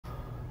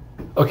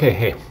Okay,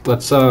 hey,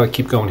 let's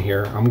keep going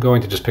here. I'm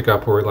going to just pick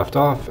up where we left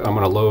off. I'm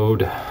going to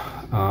load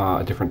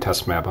a different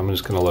test map. I'm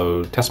just going to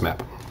load test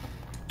map,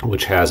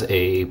 which has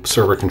a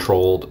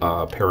server-controlled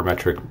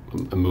parametric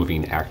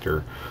moving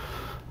actor,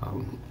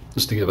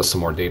 just to give us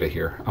some more data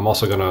here. I'm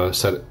also going to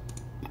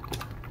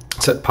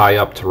set Pi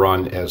up to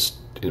run as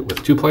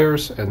with 2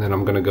 players, and then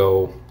I'm going to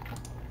go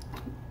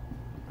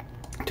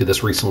to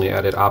this recently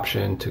added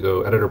option to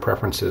go editor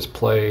preferences,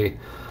 play.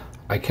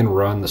 I can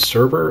run the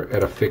server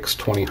at a fixed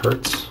 20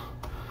 hertz.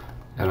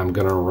 And I'm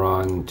going to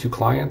run 2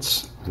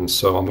 clients, and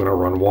so I'm going to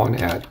run one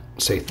at,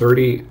 say,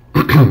 30,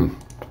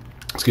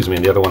 excuse me,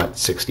 and the other one at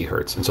 60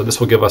 hertz. And so this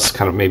will give us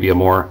kind of maybe a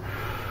more,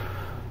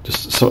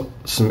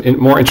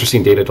 more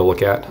interesting data to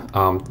look at.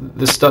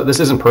 This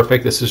isn't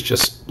perfect. This is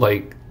just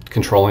like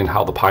controlling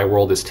how the Pi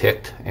world is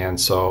ticked, and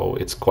so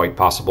it's quite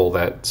possible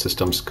that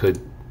systems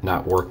could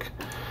not work,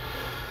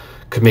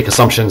 could make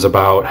assumptions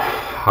about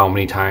how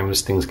many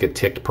times things get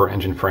ticked per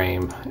engine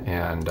frame,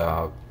 and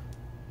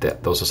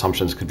that those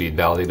assumptions could be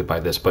validated by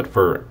this. But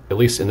for, at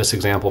least in this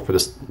example, for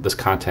this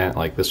content,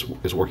 like, this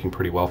is working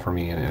pretty well for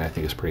me, and I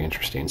think it's pretty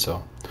interesting.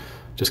 So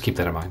just keep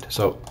that in mind.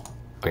 So,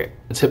 okay,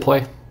 let's hit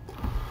play.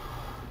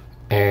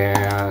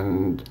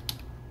 And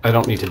I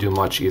don't need to do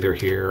much either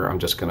here. I'm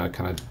just gonna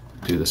kind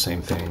of do the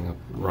same thing,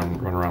 run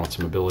around with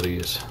some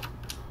abilities.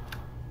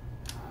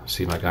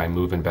 See my guy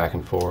moving back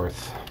and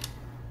forth.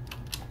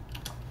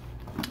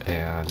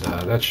 And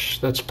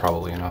that's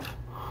probably enough.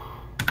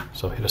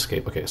 So hit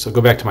escape. Okay, so go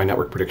back to my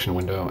network prediction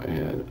window,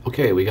 and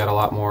okay, we got a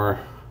lot more,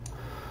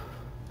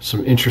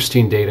 some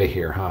interesting data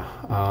here, huh?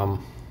 I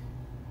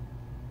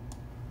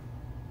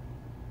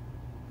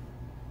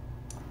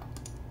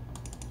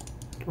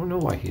don't know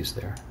why he's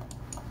there.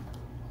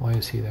 Why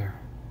is he there?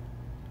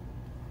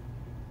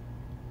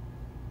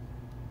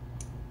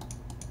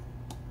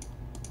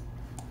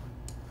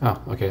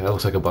 Oh, okay, that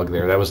looks like a bug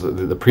there. That was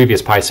the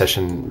previous Pi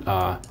session.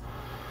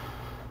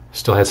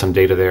 Still had some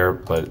data there,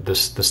 but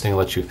this thing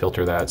lets you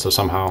filter that. So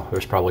somehow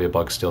there's probably a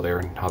bug still there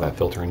in how that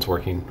filtering is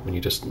working when you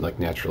just like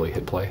naturally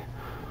hit play.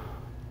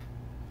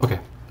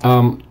 Okay.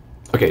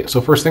 Okay. So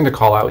first thing to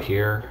call out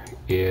here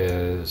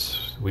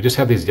is we just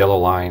have these yellow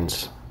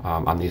lines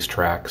on these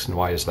tracks, and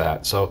why is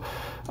that? So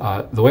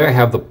the way I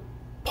have the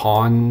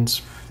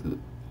pawns,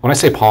 when I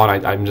say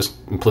pawn, I'm just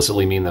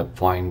implicitly mean the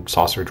flying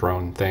saucer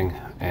drone thing.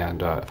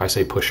 And if I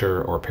say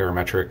pusher or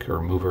parametric or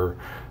mover,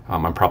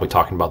 I'm probably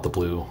talking about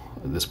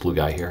this blue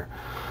guy here.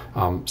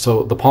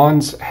 So the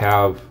pawns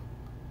have,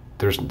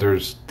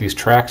 there's these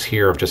tracks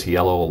here of just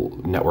yellow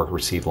network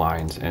receive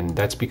lines, and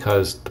that's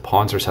because the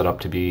pawns are set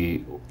up to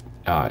be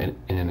in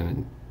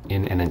an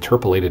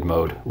interpolated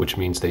mode, which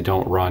means they do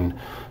not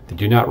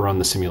run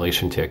the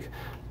simulation tick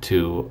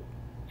to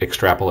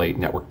extrapolate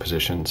network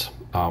positions,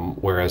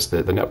 whereas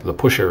the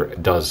pusher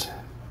does.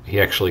 He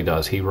actually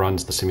does. He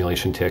runs the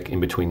simulation tick in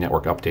between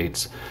network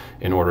updates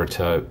in order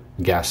to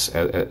guess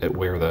at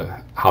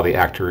how the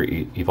actor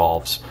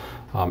evolves,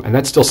 and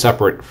that's still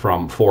separate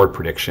from forward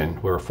prediction,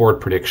 where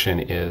forward prediction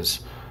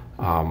is,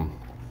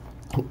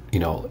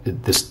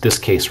 this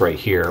case right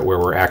here, where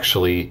we're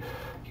actually,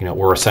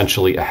 we're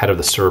essentially ahead of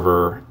the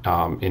server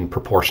in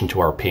proportion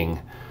to our ping,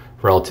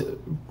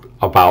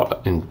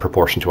 in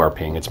proportion to our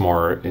ping. It's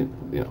more,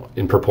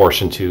 in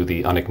proportion to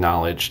the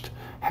unacknowledged.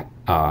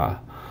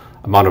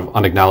 Amount of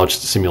unacknowledged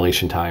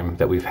simulation time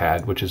that we've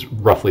had, which is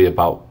roughly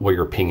about where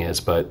your ping is,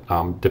 but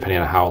depending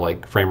on how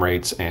like frame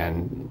rates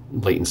and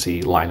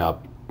latency line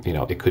up,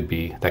 it could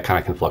be, that kind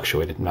of can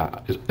fluctuate. It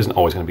isn't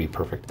always going to be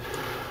perfect.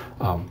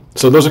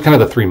 So those are kind of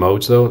the 3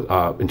 modes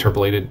though,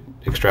 interpolated,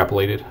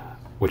 extrapolated,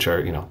 which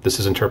are, this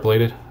is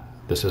interpolated,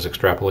 this is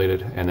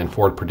extrapolated, and then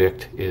forward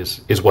predict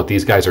is what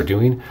these guys are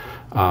doing,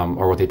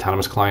 or what the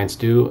autonomous clients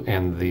do.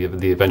 And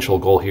the eventual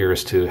goal here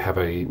is to have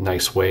a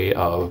nice way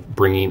of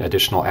bringing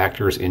additional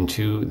actors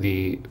into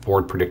the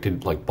forward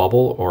predicted like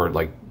bubble, or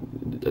like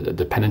a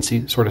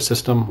dependency sort of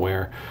system,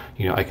 where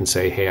I can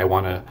say, hey, I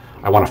want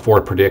to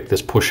forward predict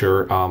this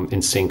pusher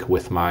in sync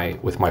with my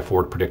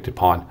forward predicted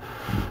pawn.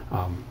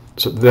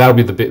 So that'll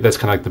be that's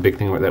kind of like the big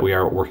thing that we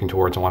are working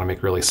towards. I want to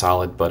make really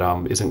solid, but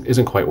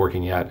isn't quite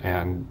working yet.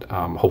 And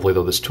hopefully,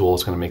 though, this tool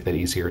is going to make that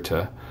easier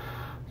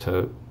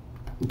to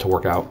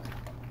work out.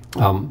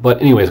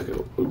 But anyways,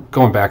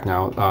 going back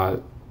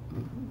now,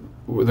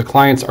 the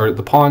clients are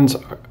the pawns.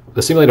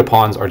 The simulated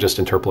pawns are just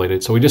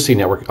interpolated, so we just see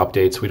network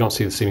updates. We don't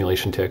see the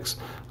simulation ticks.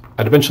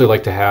 I'd eventually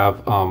like to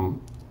have.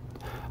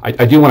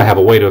 I do want to have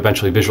a way to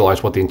eventually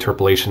visualize what the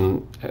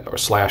interpolation or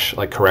 /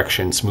 like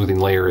correction smoothing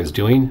layer is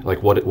doing.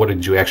 Like what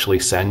did you actually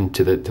send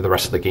to the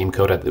rest of the game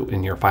code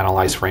in your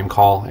finalized frame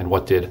call, and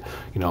what did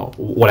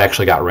what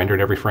actually got rendered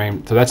every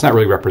frame. So that's not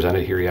really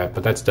represented here yet,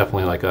 but that's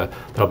definitely like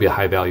that'll be a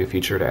high value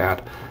feature to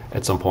add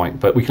at some point.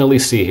 But we can at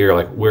least see here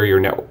like where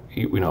your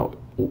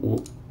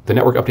the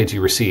network updates you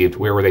received,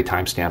 where were they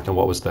timestamped, and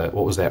what was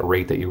that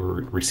rate that you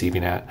were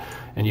receiving at.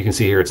 And you can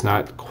see here it's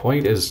not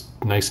quite as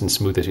nice and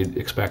smooth as you'd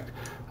expect.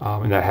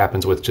 And that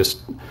happens with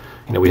just,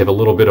 we have a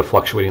little bit of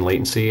fluctuating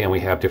latency, and we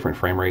have different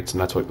frame rates,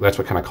 and that's what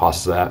kind of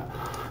causes that.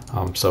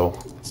 So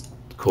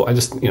cool. I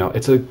just,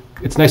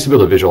 it's nice to be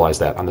able to visualize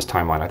that on this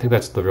timeline. I think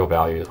that's the real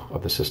value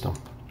of the system.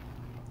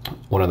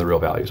 One of the real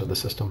values of the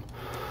system.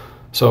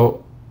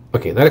 So,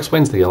 okay, that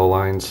explains the yellow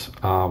lines.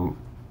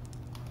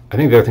 I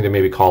think the other thing to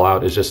maybe call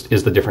out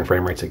is the different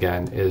frame rates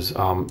again.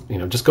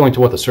 Just going to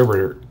what the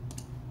server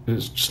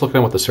is, just looking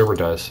at what the server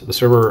does. The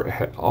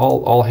server,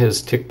 all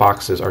his tick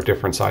boxes are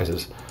different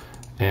sizes,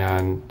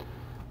 and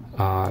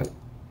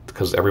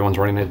because everyone's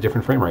running at a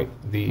different frame rate.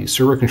 The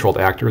server-controlled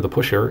actor, the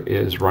pusher,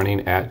 is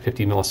running at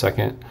 50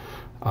 millisecond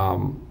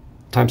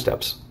time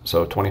steps,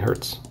 so 20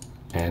 hertz,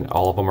 and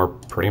all of them are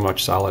pretty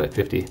much solid at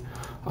 50.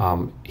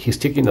 He's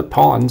ticking the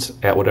pawns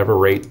at whatever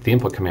rate the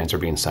input commands are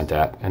being sent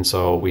at, and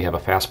so we have a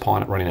fast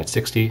pawn running at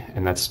 60,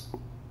 and that's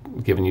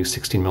giving you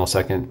 16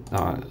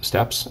 millisecond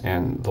steps,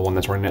 and the one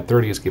that's running at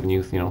 30 is giving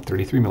you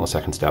 33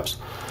 millisecond steps.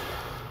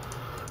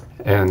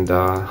 And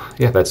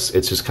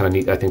it's just kind of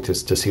neat, I think,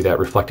 to see that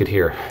reflected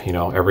here.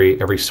 Every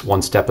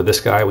one step of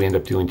this guy, we end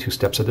up doing 2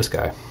 steps of this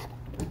guy.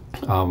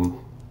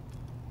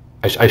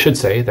 I should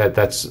say that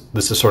this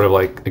is sort of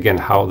like, again,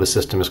 how the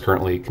system is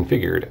currently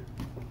configured.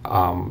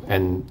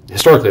 And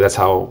historically, that's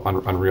how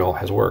Unreal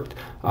has worked.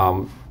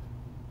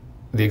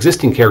 The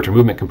existing character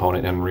movement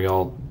component in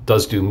Unreal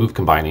does do move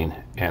combining,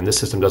 and this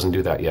system doesn't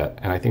do that yet.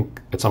 And I think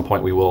at some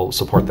point we will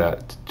support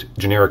that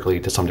generically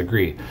to some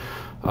degree.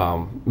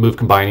 Move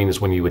combining is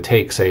when you would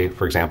take, say,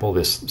 for example,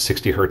 this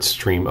 60 hertz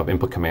stream of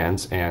input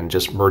commands and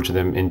just merge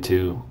them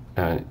into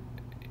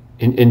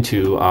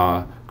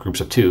groups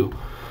of 2,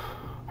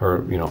 or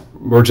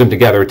merge them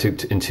together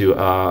into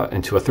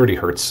a 30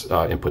 hertz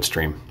input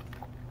stream.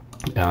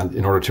 And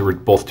in order to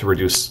both to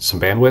reduce some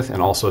bandwidth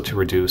and also to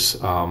reduce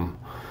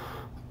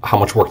how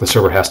much work the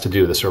server has to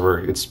do.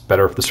 It's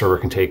better if the server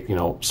can take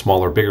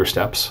smaller, bigger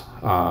steps,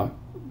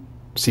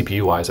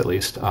 CPU-wise at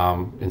least,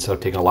 instead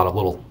of taking a lot of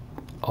little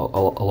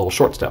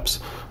short steps.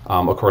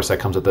 Of course, that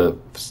comes at the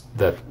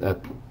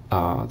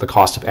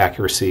cost of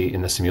accuracy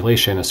in the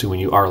simulation, assuming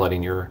you are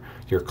letting your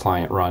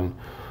client run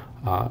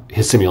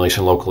his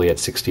simulation locally at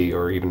 60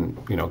 or even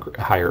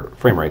higher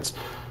frame rates.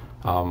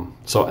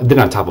 So then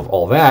on top of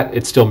all that,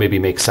 it still maybe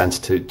makes sense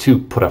to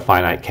put a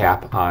finite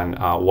cap on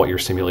what your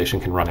simulation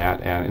can run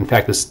at. And in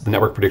fact, the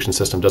network prediction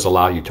system does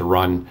allow you to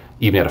run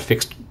even at a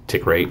fixed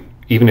tick rate.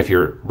 Even if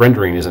your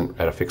rendering isn't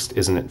at fixed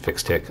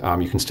tick,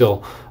 you can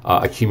still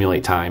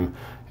accumulate time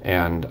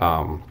and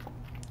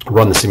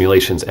run the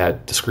simulations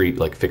at discrete,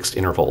 like fixed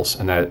intervals,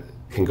 and that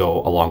can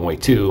go a long way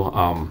too.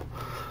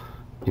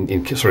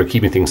 In sort of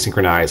keeping things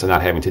synchronized and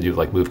not having to do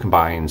like move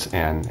combines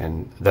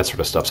and that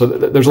sort of stuff. So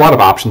there's a lot of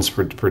options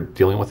for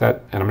dealing with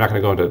that, and I'm not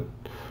going to go into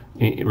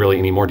really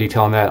any more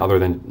detail on that, other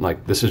than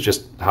like this is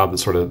just how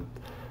the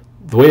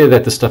way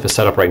that this stuff is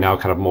set up right now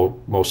kind of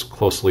most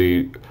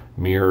closely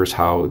mirrors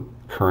how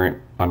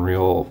current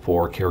Unreal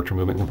 4 character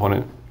movement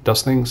component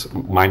does things,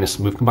 minus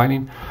move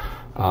combining.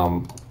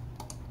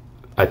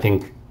 I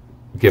think,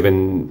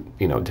 given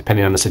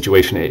depending on the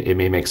situation, it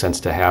may make sense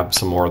to have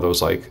some more of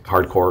those like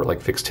hardcore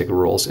like fixed tick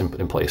rules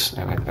in place,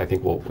 and I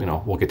think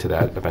we'll get to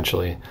that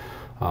eventually,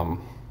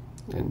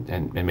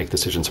 and make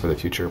decisions for the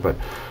future. But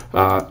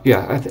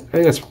I think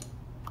that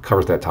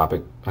covers that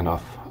topic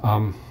enough.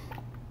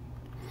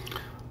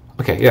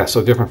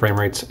 So different frame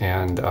rates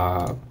and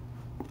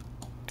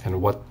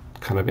what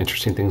kind of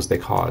interesting things they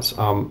cause.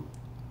 I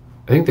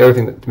think the other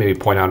thing that to maybe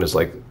point out is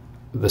like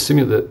the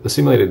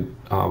simulated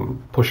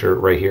pusher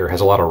right here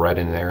has a lot of red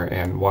in there,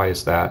 and why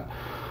is that?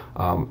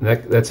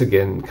 That's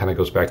again kind of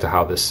goes back to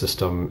how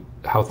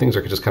things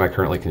are just kind of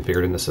currently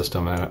configured in the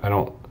system.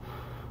 And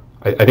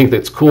I think that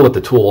it's cool that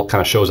the tool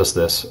kind of shows us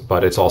this,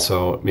 but it's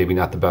also maybe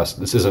not the best.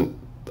 This isn't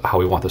how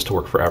we want this to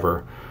work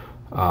forever.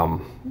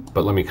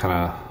 But let me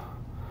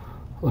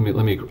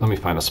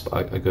find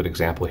a good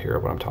example here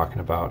of what I'm talking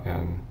about,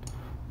 and it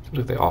seems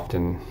like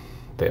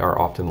they are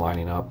often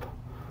lining up.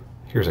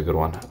 Here's a good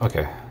one.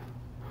 Okay.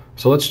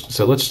 So let's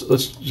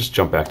just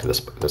jump back to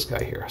this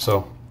guy here.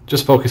 So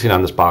just focusing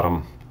on the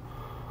bottom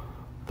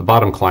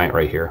client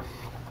right here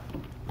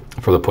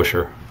for the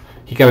pusher.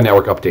 He got a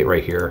network update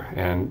right here,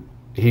 and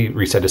he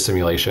reset his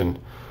simulation.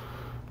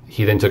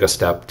 He then took a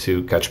step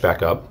to catch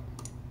back up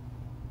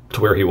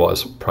to where he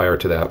was prior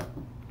to that,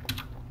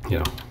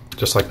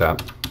 just like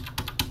that.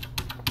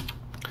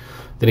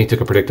 Then he took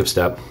a predictive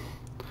step,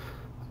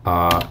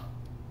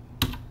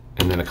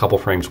 and then a couple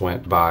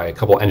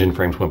engine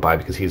frames went by,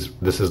 because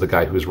this is the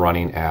guy who's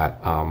running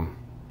at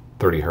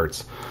 30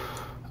 hertz.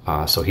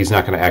 So he's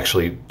not going to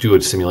actually do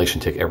a simulation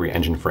tick every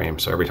engine frame.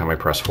 So every time I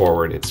press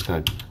forward, it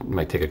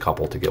might take a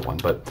couple to get one.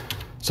 But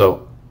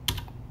so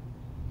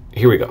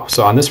here we go.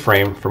 So on this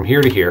frame, from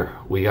here to here,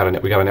 we got a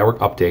network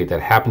update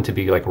that happened to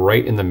be like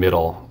right in the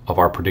middle of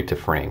our predictive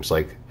frames.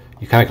 Like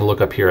you kind of can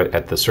look up here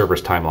at the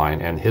server's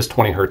timeline, and his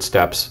 20 hertz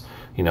steps.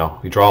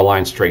 We draw a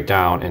line straight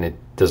down, and it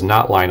does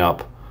not line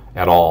up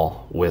at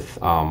all with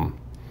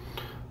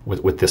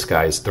this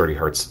guy's 30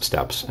 hertz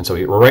steps, and so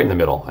we're right in the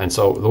middle. And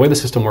so the way the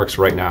system works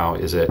right now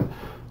is it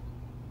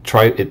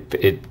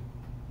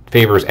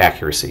favors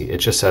accuracy. It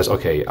just says,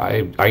 okay,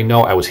 I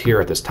know I was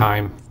here at this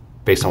time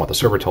based on what the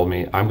server told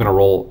me. I'm going to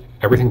roll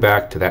everything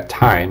back to that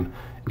time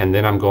and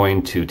then I'm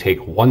going to take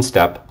one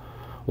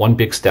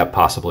big step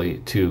possibly,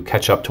 to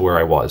catch up to where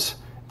I was,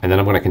 and then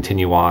I'm going to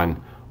continue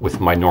on with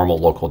my normal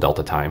local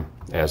delta time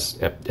as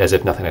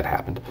if nothing had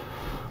happened.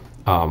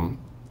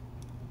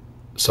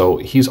 So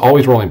he's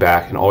always rolling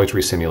back and always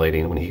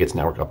resimulating when he gets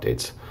network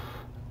updates,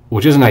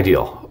 which isn't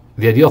ideal.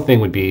 The ideal thing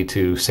would be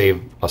to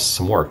save us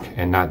some work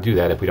and not do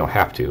that if we don't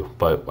have to.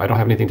 But I don't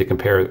have anything to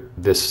compare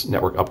this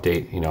network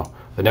update,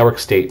 the network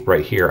state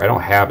right here. I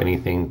don't have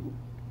anything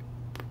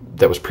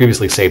that was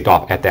previously saved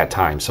off at that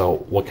time.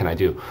 So what can I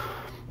do?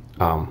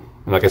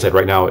 And like I said,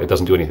 right now it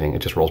doesn't do anything. It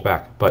just rolls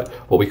back. But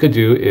what we could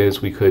do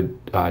is we could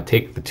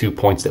take the 2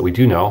 points that we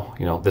do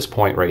know, this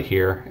point right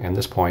here and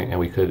this point, and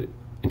we could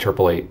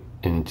interpolate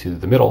into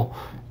the middle,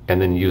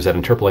 and then use that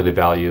interpolated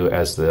value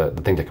as the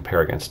thing to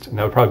compare against. And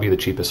that would probably be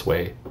the cheapest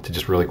way to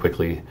just really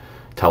quickly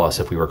tell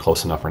us if we were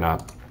close enough or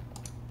not.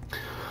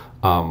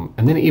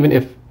 And then even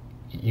if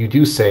you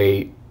do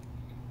say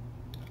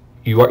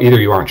you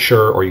aren't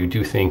sure, or you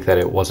do think that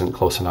it wasn't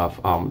close enough,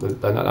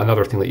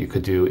 another thing that you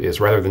could do is,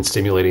 rather than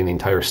stimulating the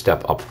entire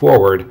step up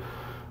forward,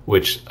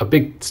 which a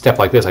big step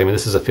like this,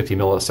 this is a 50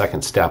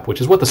 millisecond step,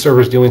 which is what the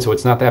server's doing, so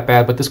it's not that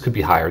bad, but this could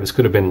be higher. This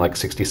could have been like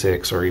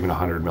 66 or even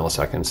 100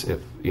 milliseconds if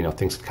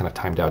things kind of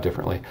timed out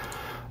differently.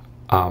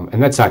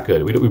 And that's not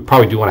good. We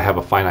probably do want to have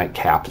a finite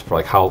cap for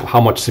like how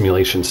much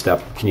simulation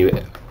step can you,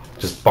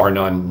 just bar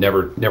none,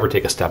 never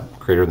take a step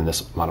greater than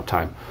this amount of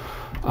time.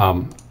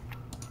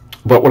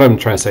 But what I'm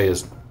trying to say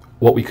is,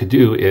 what we could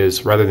do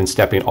is, rather than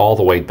stepping all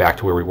the way back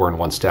to where we were in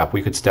one step,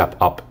 we could step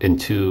up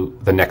into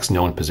the next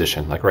known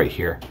position, like right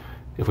here.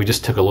 If we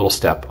just took a little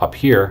step up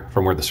here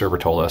from where the server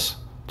told us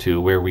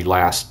to where we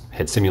last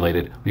had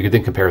simulated, we could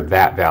then compare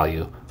that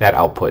value, that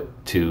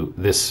output, to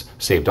this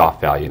saved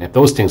off value. And if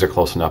those things are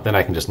close enough, then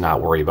I can just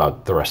not worry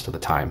about the rest of the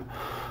time,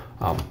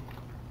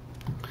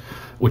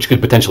 which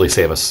could potentially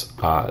save us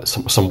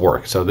some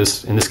work. So in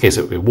this case,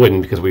 it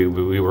wouldn't, because we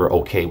were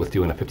okay with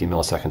doing a 50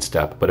 millisecond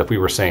step. But if we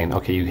were saying,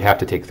 okay, you have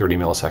to take 30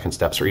 millisecond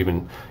steps, or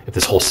even if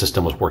this whole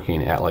system was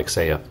working at, like,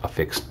 say, a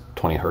fixed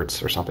 20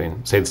 hertz or something,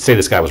 say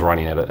this guy was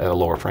running at a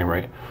lower frame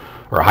rate,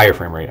 or a higher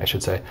frame rate, I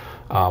should say,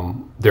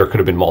 there could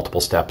have been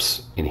multiple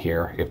steps in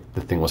here if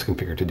the thing was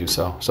configured to do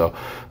so. So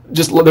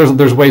just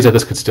there's ways that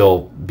this could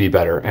still be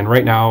better. And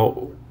right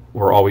now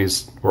we're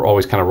always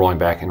kind of rolling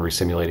back and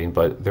resimulating,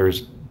 but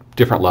there's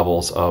different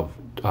levels of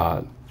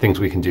things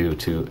we can do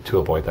to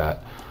avoid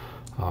that.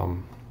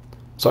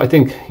 So I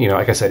think,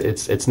 like I said,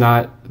 it's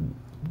not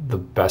the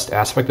best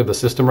aspect of the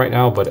system right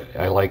now, but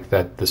I like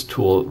that this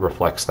tool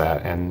reflects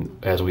that. And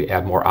as we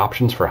add more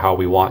options for how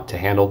we want to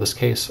handle this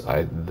case,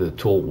 the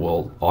tool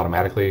will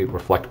automatically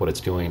reflect what it's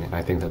doing. And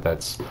I think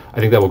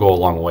that will go a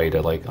long way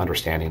to like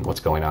understanding what's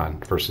going on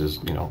versus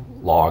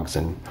logs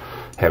and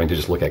having to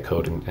just look at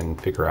code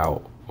and figure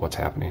out what's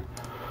happening.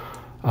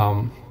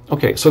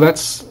 Okay, so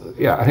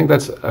I think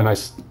that's a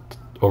nice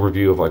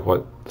overview of like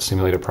what the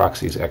simulated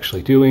proxy is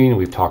actually doing.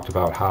 We've talked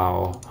about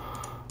how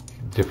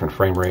different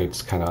frame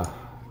rates kind of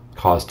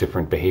cause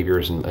different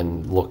behaviors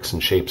and looks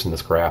and shapes in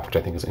this graph, which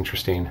I think is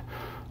interesting.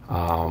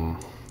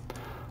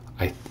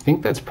 I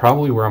think that's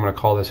probably where I'm going to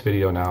call this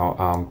video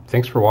now.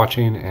 Thanks for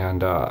watching,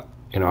 and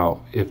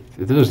if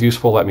this is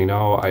useful, let me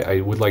know.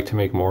 I would like to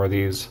make more of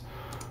these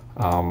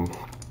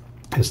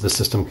as the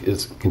system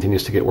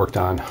continues to get worked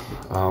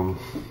on.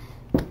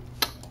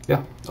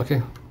 Yeah,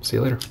 okay, see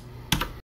you later.